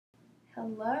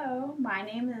Hello, my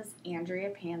name is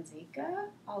Andrea Panzica,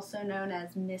 also known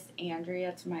as Miss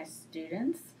Andrea to my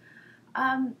students.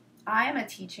 I am a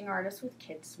teaching artist with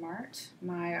KidSmart.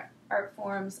 My art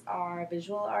forms are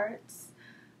visual arts,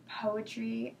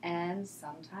 poetry, and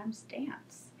sometimes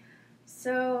dance.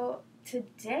 So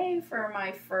today for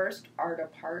my first art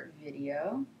apart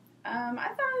video, I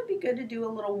thought it would be good to do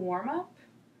a little warm-up.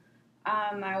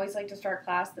 I always like to start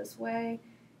class this way.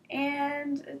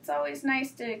 And it's always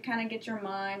nice to kind of get your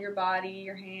mind, your body,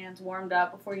 your hands warmed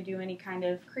up before you do any kind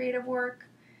of creative work.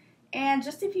 And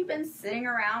just if you've been sitting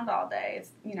around all day, it's,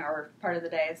 or part of the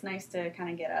day, it's nice to kind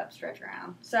of get up, stretch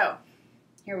around. So,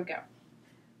 here we go.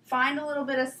 Find a little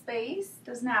bit of space.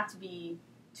 Doesn't have to be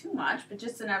too much, but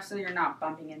just enough so you're not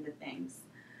bumping into things.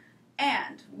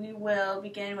 And we will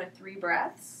begin with 3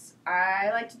 breaths.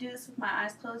 I like to do this with my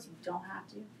eyes closed. You don't have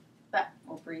to, but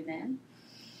we'll breathe in.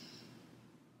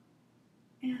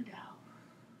 And out.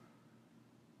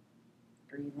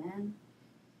 Breathe in.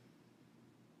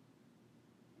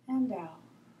 And out.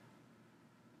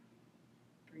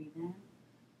 Breathe in.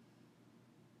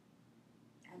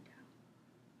 And out.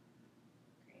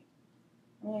 Great.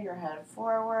 Roll your head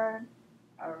forward,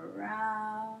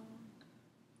 around,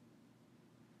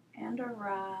 and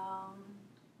around.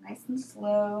 Nice and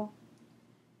slow.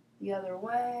 The other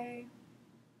way.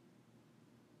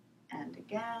 And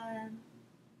again.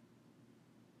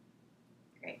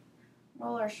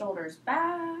 Roll our shoulders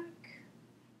back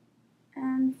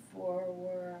and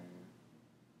forward.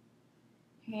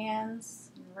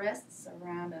 Hands and wrists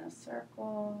around in a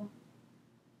circle.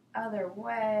 Other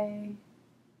way.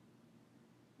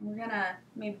 We're going to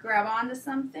maybe grab onto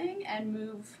something and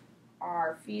move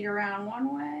our feet around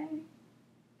one way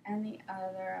and the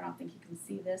other. I don't think you can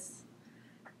see this,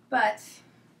 but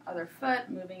other foot,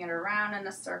 moving it around in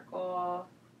a circle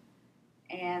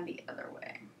and the other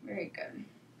way. Very good.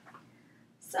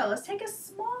 So let's take a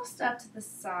small step to the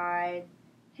side,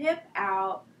 hip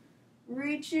out,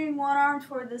 reaching one arm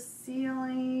toward the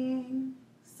ceiling,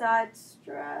 side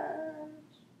stretch,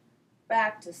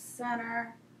 back to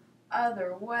center,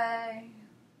 other way,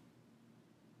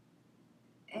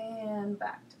 and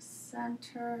back to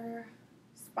center,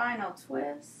 spinal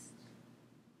twist,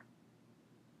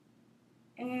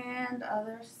 and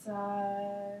other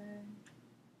side.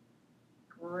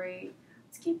 Great.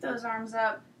 Let's keep those arms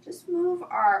up. Just move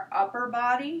our upper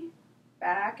body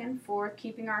back and forth,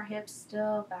 keeping our hips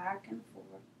still, back and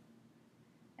forth.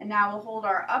 And now we'll hold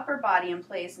our upper body in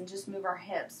place and just move our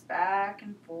hips back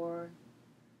and forth,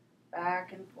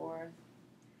 back and forth.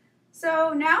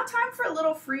 So now time for a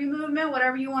little free movement,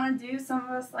 whatever you want to do. Some of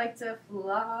us like to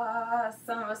floss,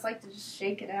 some of us like to just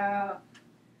shake it out.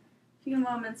 A few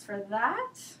moments for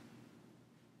that.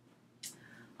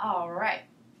 All right.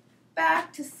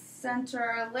 Back to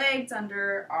center, legs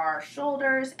under our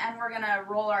shoulders, and we're going to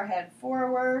roll our head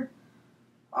forward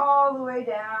all the way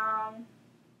down.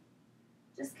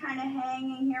 Just kind of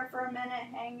hanging here for a minute.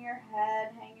 Hang your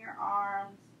head, hang your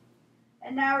arms.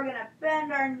 And now we're going to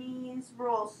bend our knees,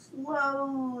 roll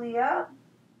slowly up.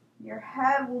 Your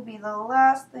head will be the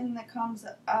last thing that comes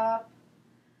up.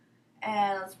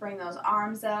 And let's bring those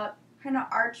arms up. Kind of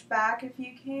arch back if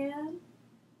you can.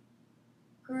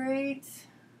 Great.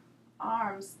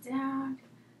 Arms down.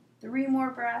 3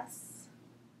 more breaths.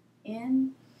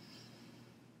 In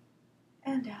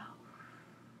and out.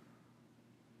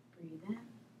 Breathe in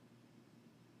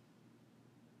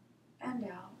and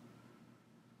out.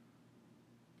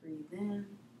 Breathe in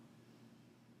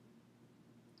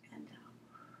and out.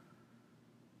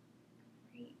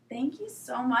 Great. Thank you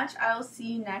so much. I will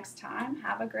see you next time.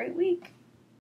 Have a great week.